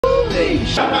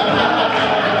What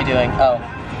are you doing? Oh.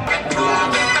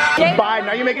 Bye,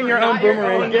 now you're making your own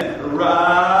boomerang.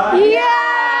 Yeah!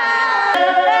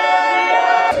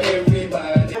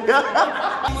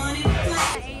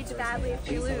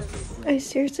 I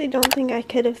seriously don't think I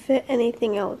could have fit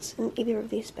anything else in either of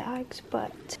these bags,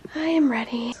 but I am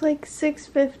ready. It's like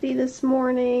 6:50 this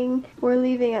morning. We're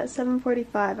leaving at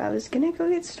 7:45. I was gonna go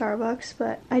get Starbucks,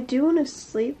 but I do want to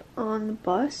sleep on the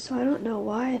bus, so I don't know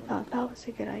why I thought that was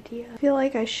a good idea. I feel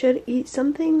like I should eat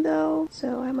something though,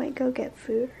 so I might go get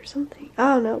food or something.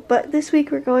 I don't know, but this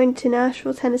week we're going to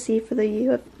Nashville, Tennessee for the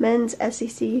UF men's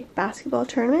SEC basketball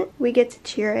tournament. We get to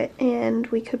cheer it, and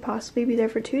we could possibly be there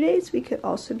for 2 days. We could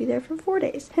also be there for 4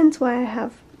 days. Hence why I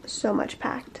have so much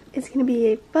packed. It's gonna be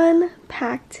a fun,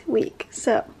 packed week.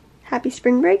 So, happy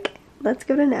spring break. Let's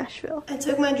go to Nashville. I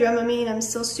took my Dramamine. I'm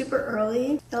still super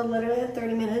early. I literally have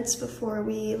 30 minutes before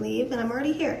we leave, and I'm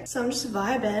already here. So I'm just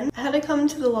vibing. I had to come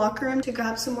to the locker room to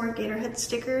grab some more Gatorhead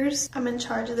stickers. I'm in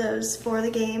charge of those for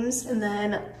the games, and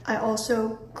then I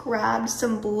also grabbed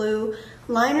some blue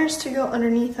liners to go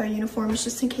underneath our uniforms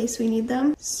just in case we need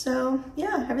them. So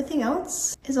yeah, everything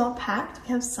else is all packed. We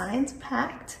have signs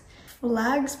packed.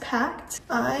 Flags packed.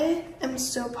 I am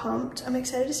so pumped. I'm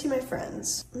excited to see my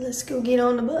friends. Let's go get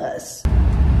on the bus.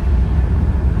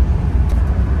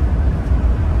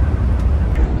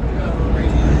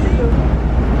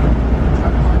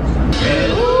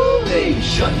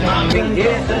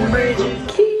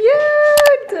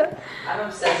 Cute! I'm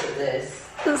obsessed with this.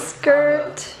 The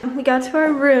skirt. We got to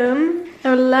our room.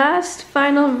 Our last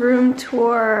final room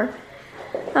tour.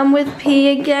 I'm with P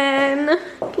again.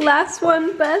 Last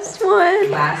one, best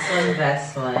one. Last one,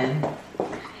 best one.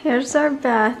 Here's our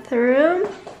bathroom.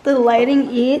 The lighting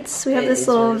eats. We have this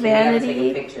little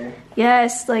vanity. Take a picture.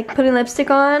 Yes, like putting lipstick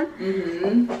on.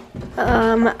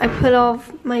 I put all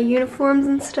of my uniforms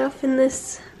and stuff in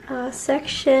this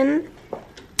section.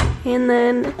 And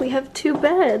then we have 2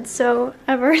 beds. So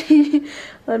I've already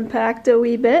unpacked a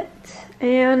wee bit.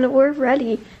 And we're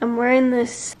ready. I'm wearing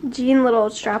this jean little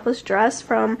strapless dress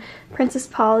from Princess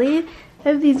Polly. I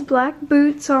have these black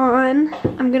boots on.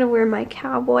 I'm gonna wear my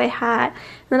cowboy hat.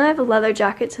 And then I have a leather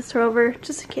jacket to throw over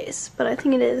just in case, but I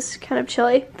think it is kind of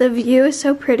chilly. The view is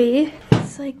so pretty.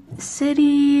 It's like the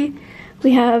city.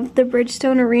 We have the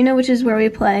Bridgestone Arena, which is where we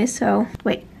play, so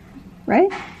wait,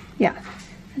 right? Yeah,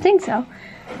 I think so.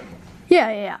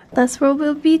 Yeah. That's where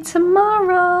we'll be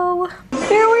tomorrow.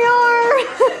 Here we are.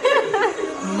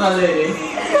 My lady.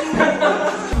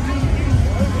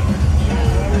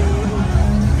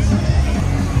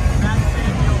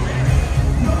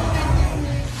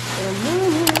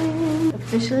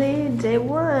 Officially day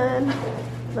 1.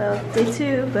 Well, day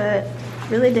 2, but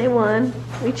really day 1.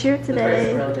 We cheered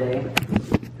today. The first real day.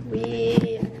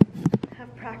 We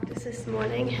have practice this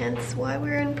morning, hence why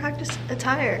we're in practice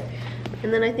attire.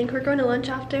 And then I think we're going to lunch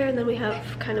after, and then we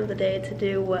have kind of the day to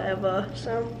do whatever.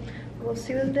 So we'll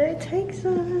see where the day takes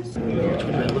us. Which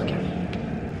one do I look at?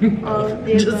 All of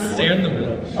the Just above. stare in the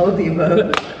middle. All of the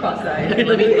above. Cross-eyed. Hey,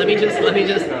 let me just.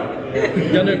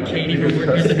 Y'all know Katie from Work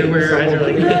Years Ago, where her eyes are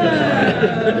like.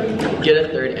 Get a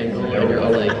third angle, and you're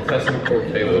all like. Come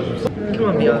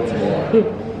on, Beyonce.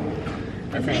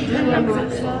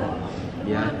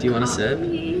 Yeah. Do you want a sip?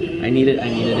 I needed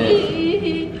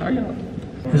it. Hurry up.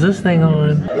 Is this thing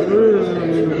on?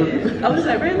 Oh, is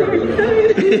that right there?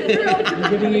 I'm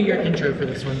giving you your intro for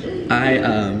this one.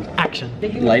 Action.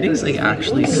 Lighting's like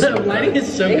actually so good. Lighting is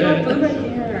so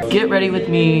good. Get ready with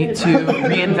me to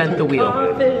reinvent the wheel.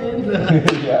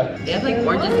 They have like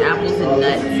oranges, apples, and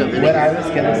nuts over there. What I was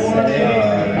gonna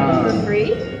say, For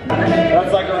free?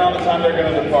 That's like around the time they're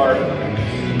gonna depart.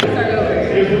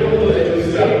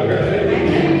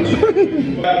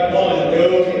 One, go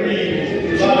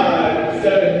 3, 5,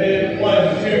 7, hit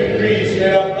 1, 2, 3,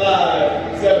 straight up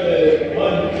 5, 7,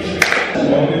 1, 2,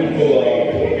 1, pull off.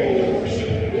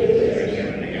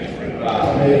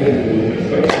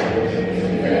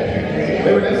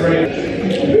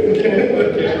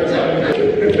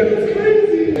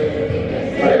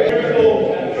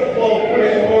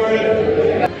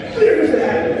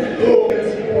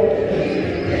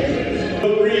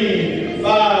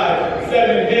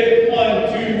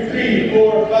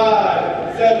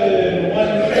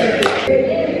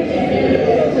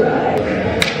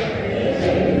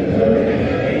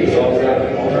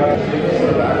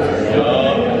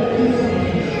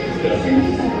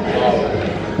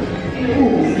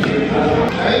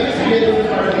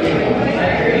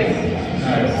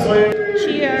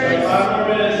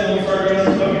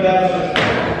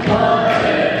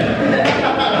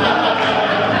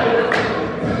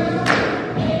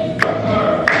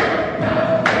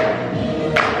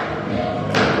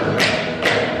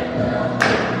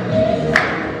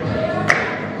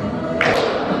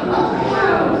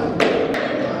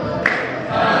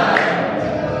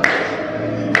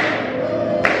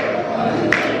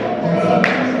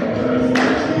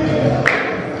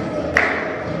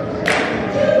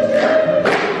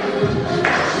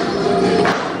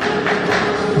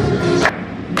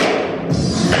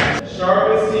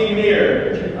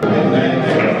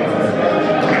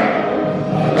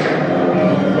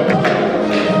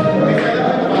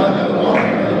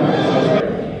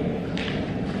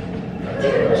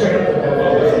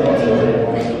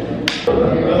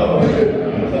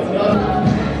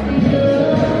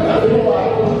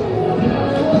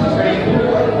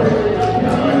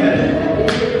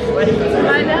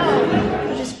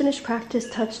 practice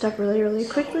touched up really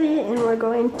quickly, and we're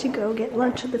going to go get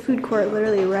lunch at the food court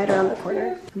literally right around the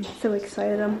corner. I'm so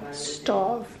excited, I'm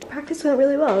starved. Practice went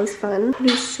really well, it was fun. It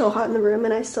was so hot in the room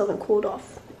and I still haven't cooled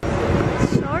off.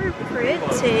 So pretty.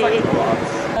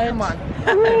 Come on.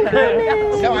 Oh my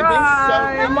goodness. No, I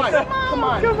think so. Come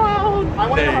on. I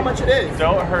want to know how much it is.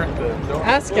 Don't hurt them. Don't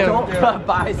Ask him.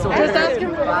 Buy some. Just ask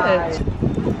him for lunch.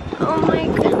 Oh my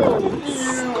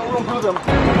goodness.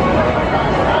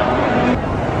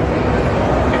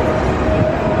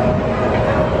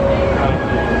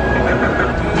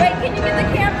 Wait, can you get the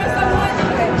camera someone?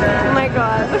 Oh my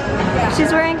god.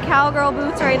 She's wearing cowgirl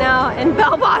boots right now and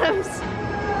bell bottoms.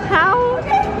 How?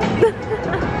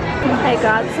 I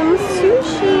got some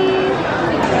sushi.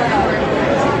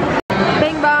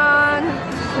 Bing bong.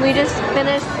 We just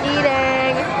finished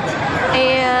eating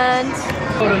and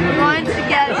we wanted to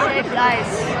get shaved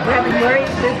ice.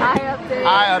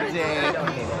 Eye update.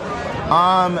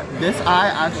 This eye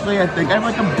actually, I think I have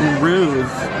like a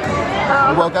bruise.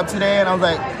 I woke up today and I was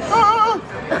like, oh,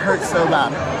 it hurts so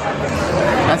bad.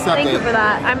 That's Thank you for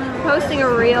that. I'm posting a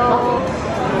reel.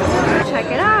 Check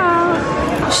it out.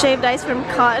 Shaved ice from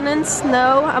Cotton and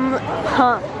Snow. I'm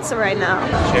pumped right now.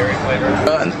 cherry flavor.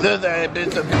 I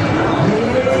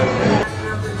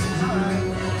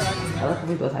love how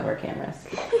we both have our cameras.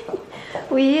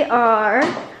 We are,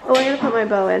 oh, I gotta put my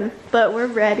bow in, but we're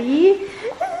ready.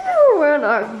 We're wearing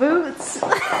our boots.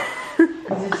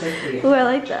 Ooh, I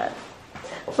like that.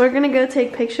 We're gonna go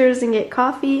take pictures and get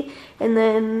coffee and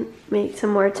then make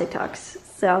some more TikToks.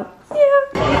 So, yeah.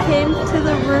 We came to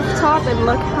the rooftop and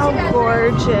look how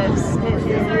gorgeous it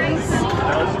is.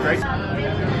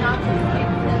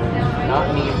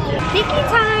 Not me. Tiki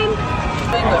time!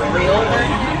 The real work? What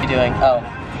are you doing? Oh.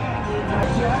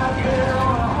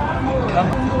 Come.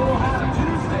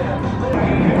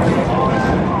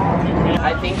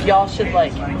 I think y'all should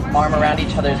like arm around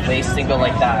each other's waists and go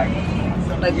like that.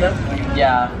 Like this?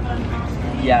 Yeah.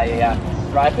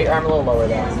 Right, put your arm a little lower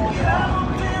though.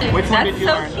 Which one That's did you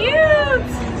so learn?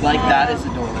 cute! Like that is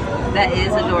adorable. That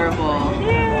is adorable.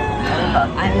 Yeah.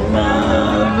 I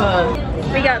love.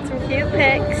 We got some cute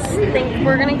pics. I think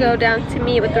we're gonna go down to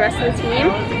meet with the rest of the team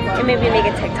and maybe make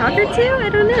a TikTok or two. I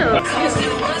don't know.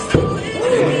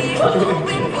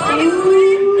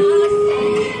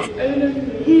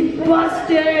 He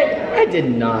busted! I did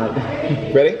not.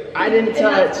 Ready? I didn't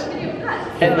touch.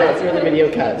 And that's where the video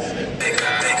cuts.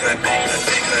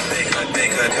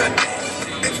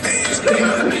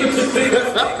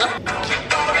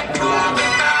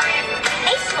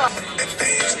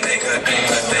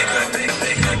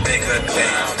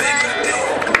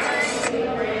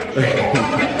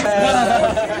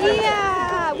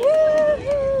 Yeah!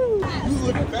 Woo-hoo!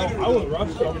 I was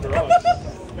rushed on the rush.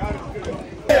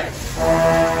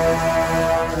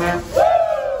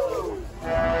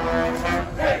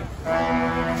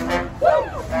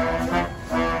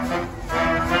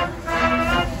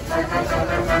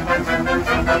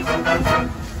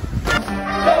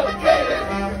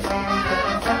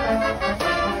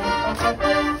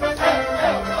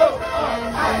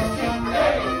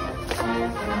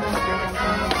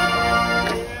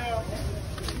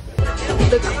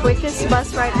 The quickest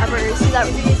bus ride ever. See that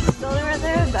building right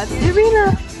there? That's the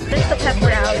arena. There's the pep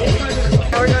rally.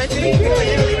 Now we're going to the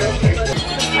cheerleader.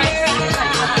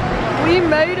 We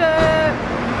made it!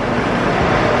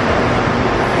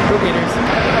 Go Gators.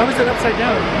 How was it upside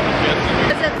down?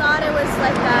 Because I thought it was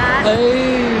like that.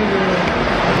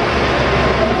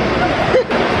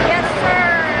 Yes, sir!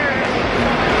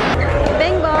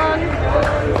 Bing bong!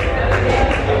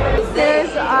 This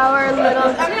is our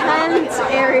little tent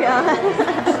area.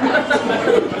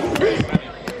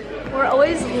 We're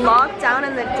always locked down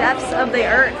in the depths of the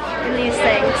earth in these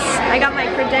things. I got my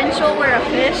credential, we're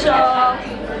official.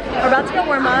 We're about to go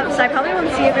warm up, so I probably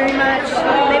won't see you very much.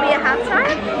 Maybe at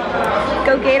halftime?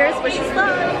 Go Gators, wish us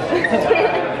luck.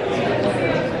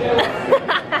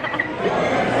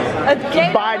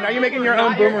 Bye, now you're making your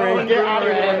own boomerang. Get out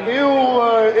of here.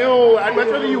 Ew. I'd much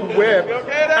rather you whip.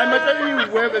 I'd much rather you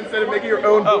whip instead of making your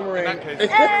own boomerang.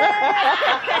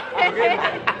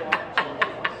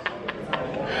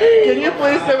 Can you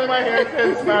please send me my hair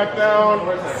pin smack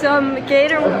down? Some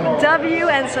Gator W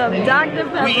and some Dr.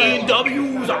 Pepper.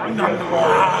 W's.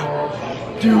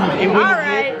 Dude, it wouldn't All have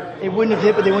right. hit. It wouldn't have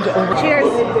hit, but they went to over. Cheers.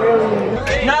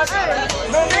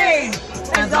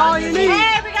 That's all you need.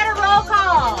 Hey, we got a roll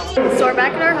call. So we're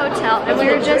back at our hotel and we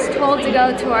were just told to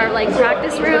go to our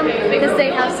practice room because they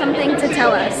have something to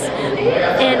tell us.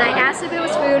 And I asked if it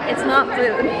was food. It's not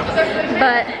food.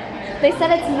 But they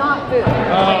said it's not food.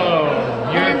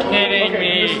 Oh, you're kidding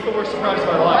me. This is the worst surprise of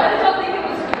my life.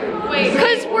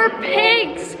 Because we're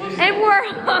pigs And we're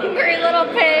hungry little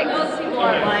pigs.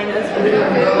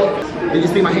 Did you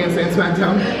see my handstand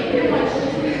smackdown?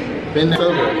 Bend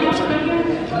over.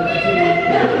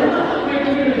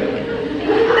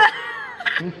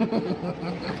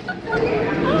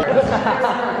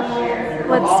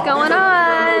 What's going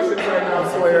on?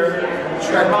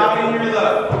 High in your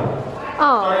left.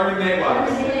 Oh. Starting with name-wise.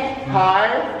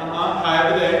 High. High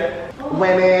of the day.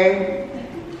 Winning.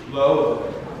 Low.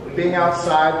 Being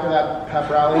outside for that pep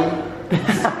rally.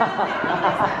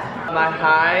 My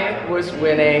high was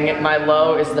winning. My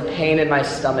low is the pain in my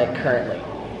stomach currently.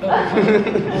 We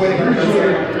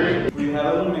had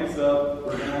a little mix-up.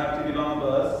 We're gonna have to get on the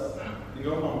bus and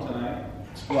go home tonight.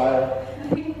 Why?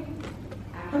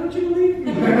 How did you believe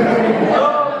me?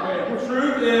 The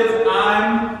truth is,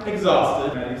 I'm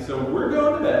exhausted. So we're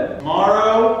going to bed.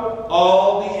 Tomorrow,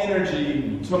 all the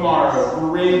energy. Tomorrow,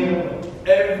 bring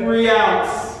every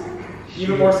ounce,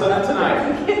 even more so than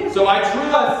tonight. So I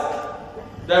trust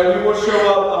that we will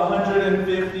show up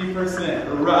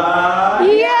 150%.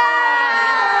 Right? Yeah!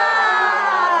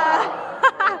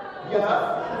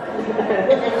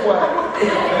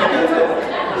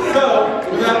 So,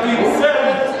 with that being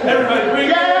said, everybody bring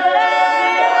it!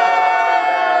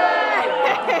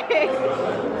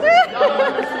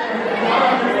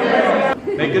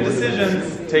 Make good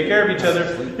decisions. Take care of each other.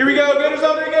 Here we go. Gators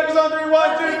on 3, Gators on 3.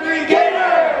 1, 2, 3,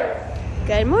 Gators!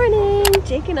 Good morning.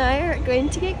 Jake and I are going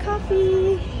to get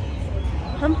coffee.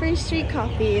 Humphrey Street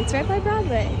Coffee. It's right by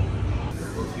Broadway.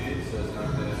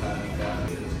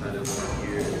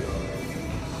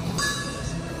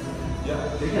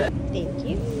 Thank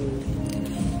you.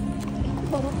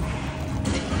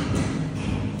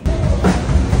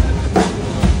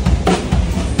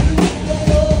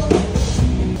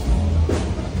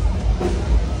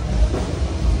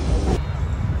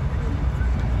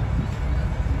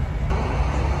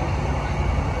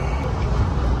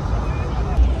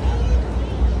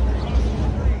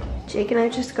 Jake and I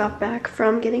just got back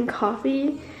from getting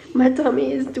coffee. My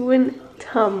tummy is doing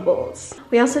tumbles.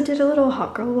 We also did a little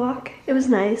hot girl walk. It was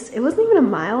nice. It wasn't even a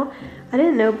mile. I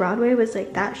didn't know Broadway was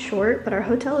like that short, but our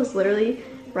hotel is literally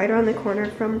right around the corner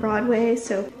from Broadway.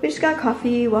 So we just got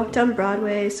coffee, walked down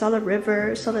Broadway, saw the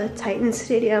river, saw the Titan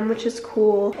Stadium, which is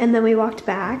cool. And then we walked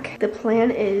back. The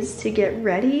plan is to get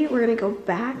ready. We're gonna go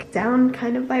back down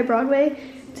kind of by Broadway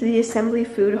to the Assembly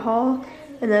Food Hall.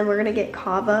 And then we're gonna get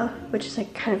kava, which is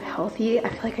like kind of healthy. I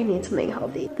feel like I need something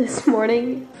healthy. This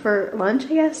morning for lunch,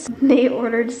 I guess, Nate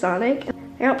ordered Sonic.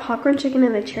 I got popcorn chicken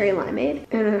and a cherry limeade,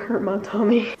 and it hurt my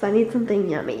tummy. So I need something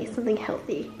yummy, something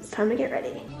healthy. It's time to get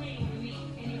ready.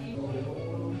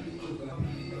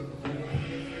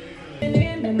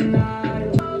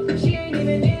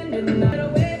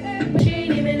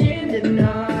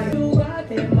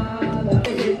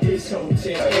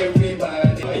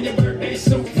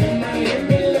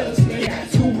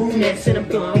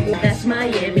 That's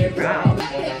Miami, bro.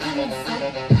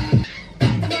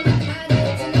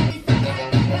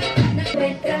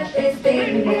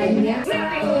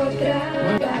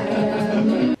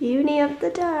 Uni of the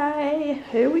day.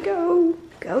 Here we go.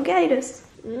 Go Gators.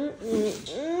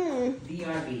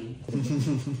 DRB.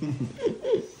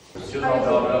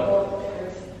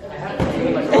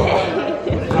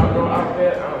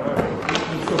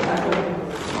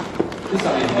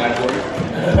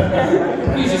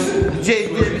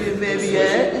 JW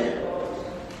Marriott.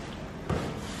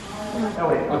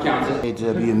 I'll count it.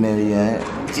 JW Marriott.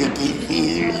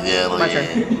 My turn.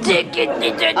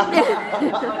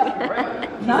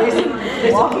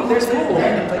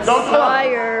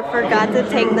 Sawyer forgot to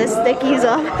take the stickies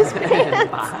off his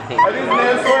pants. Are these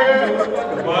men's wear?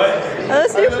 What? Are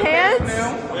those new pants?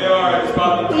 They are. I just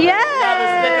bought them.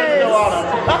 Yes!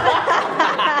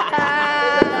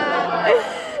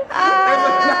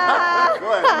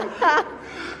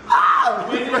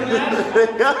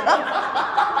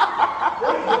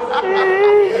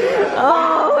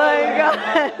 Oh my god.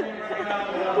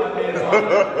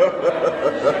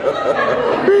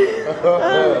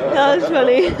 That was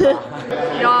funny.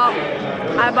 Y'all,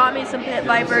 I bought me some Pit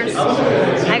Vipers.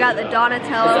 I got the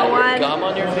Donatello one. Gum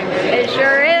on your finger? It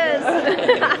sure is.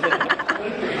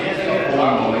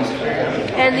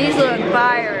 And these look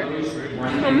fire.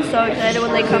 I'm so excited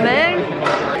when they come in.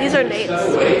 These are Nate's.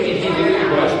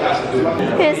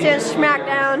 Handstand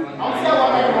smackdown.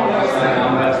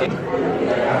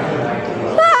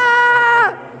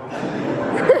 Ah!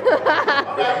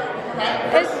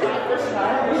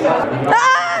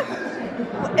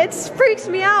 It freaks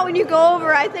me out when you go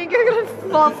over. I think you're gonna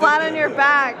fall flat on your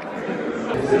back.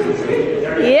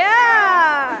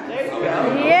 Yeah!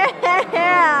 Yeah!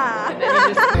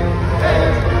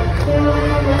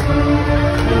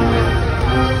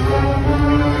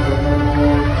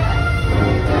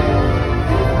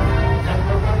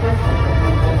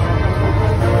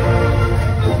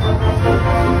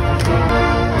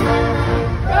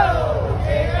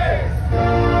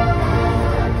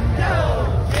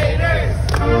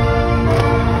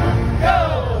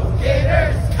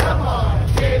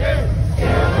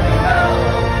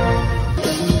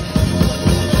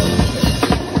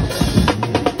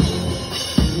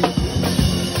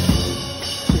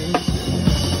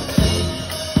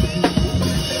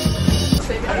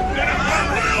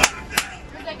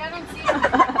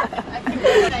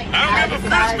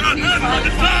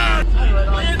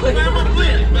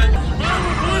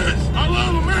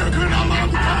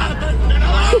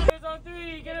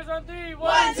 Gators on three.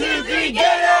 1, 2, 3,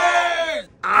 Gators!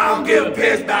 I don't give a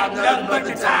piss about nothing but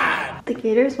the time. The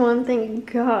Gators won,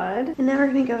 thank God. And now we're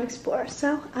gonna go explore.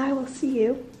 So I will see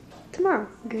you tomorrow.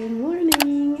 Good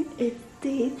morning. It's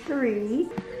day 3.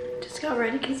 Just got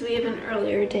ready because we have an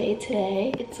earlier day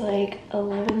today. It's like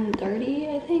 11:30,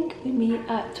 I think. We meet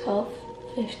at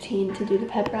 12:15 to do the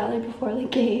pep rally before the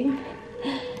game.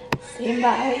 Same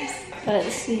vibes, but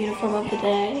it's the uniform of the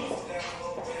day.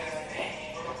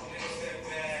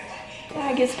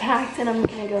 Bag is packed and I'm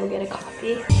gonna go get a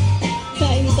coffee.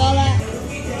 Can you saw that?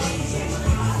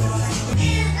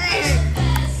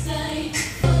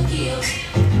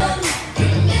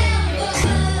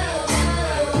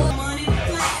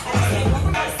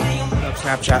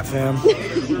 Snapchat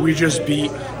fam, we just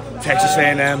beat Texas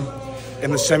A&M in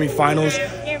the semifinals.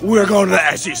 We're going to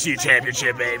the SEC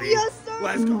championship, baby. Yes, sir.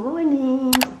 Let's go.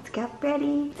 Morning. Let's get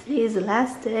ready. Today is the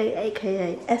last day,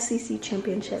 aka SEC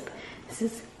championship. This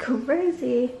is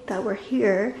crazy that we're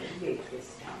here.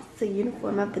 It's the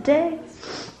uniform of the day,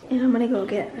 and I'm gonna go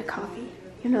get a coffee.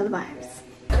 You know the vibes.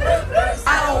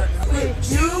 I don't quit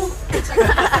you.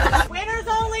 Winners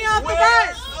only off the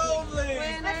bus.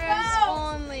 Winners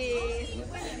only.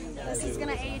 This is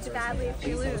gonna age badly if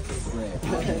we lose.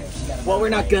 Well, we're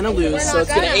not gonna lose, so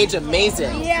it's gonna age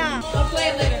amazing. Yeah. I'll play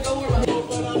it later.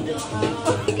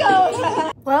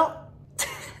 Go. Well,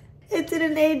 it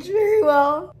didn't age very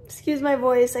well. Excuse my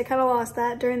voice, I kind of lost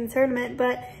that during the tournament,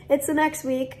 but it's the next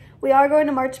week. We are going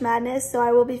to March Madness, so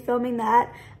I will be filming that.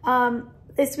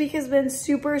 This week has been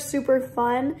super, super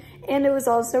fun, and it was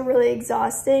also really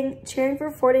exhausting. Cheering for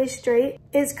 4 days straight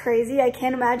is crazy. I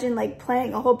can't imagine like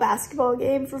playing a whole basketball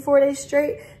game for 4 days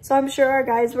straight, so I'm sure our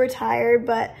guys were tired,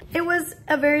 but it was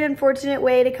a very unfortunate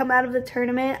way to come out of the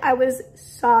tournament. I was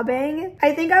sobbing.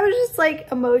 I think I was just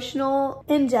like emotional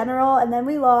in general, and then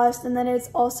we lost, and then it's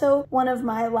also one of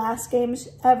my last games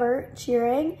ever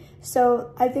cheering,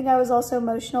 so I think I was also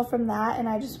emotional from that, and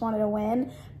I just wanted to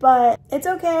win. But it's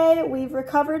okay, we've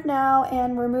recovered now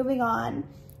and we're moving on.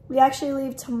 We actually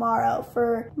leave tomorrow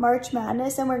for March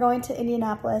Madness and we're going to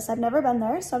Indianapolis. I've never been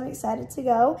there, so I'm excited to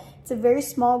go. It's a very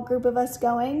small group of us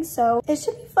going, so it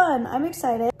should be fun. I'm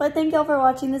excited. But thank y'all for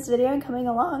watching this video and coming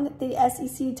along the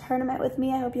SEC tournament with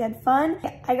me. I hope you had fun.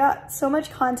 I got so much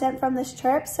content from this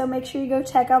trip, so make sure you go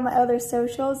check out my other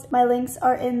socials. My links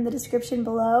are in the description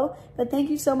below. But thank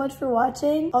you so much for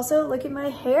watching. Also, look at my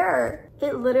hair.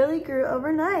 It literally grew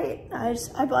overnight.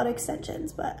 I bought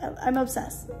extensions, but I'm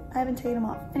obsessed. I haven't taken them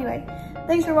off. Anyway,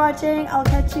 thanks for watching. I'll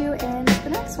catch you in the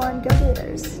next one. Go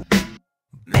Gators.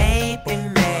 Maybe,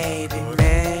 maybe,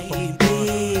 maybe.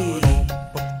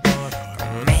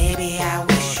 Maybe I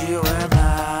wish you were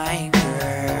mine,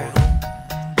 girl.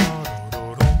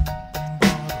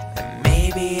 And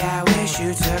maybe I wish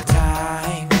you took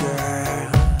time.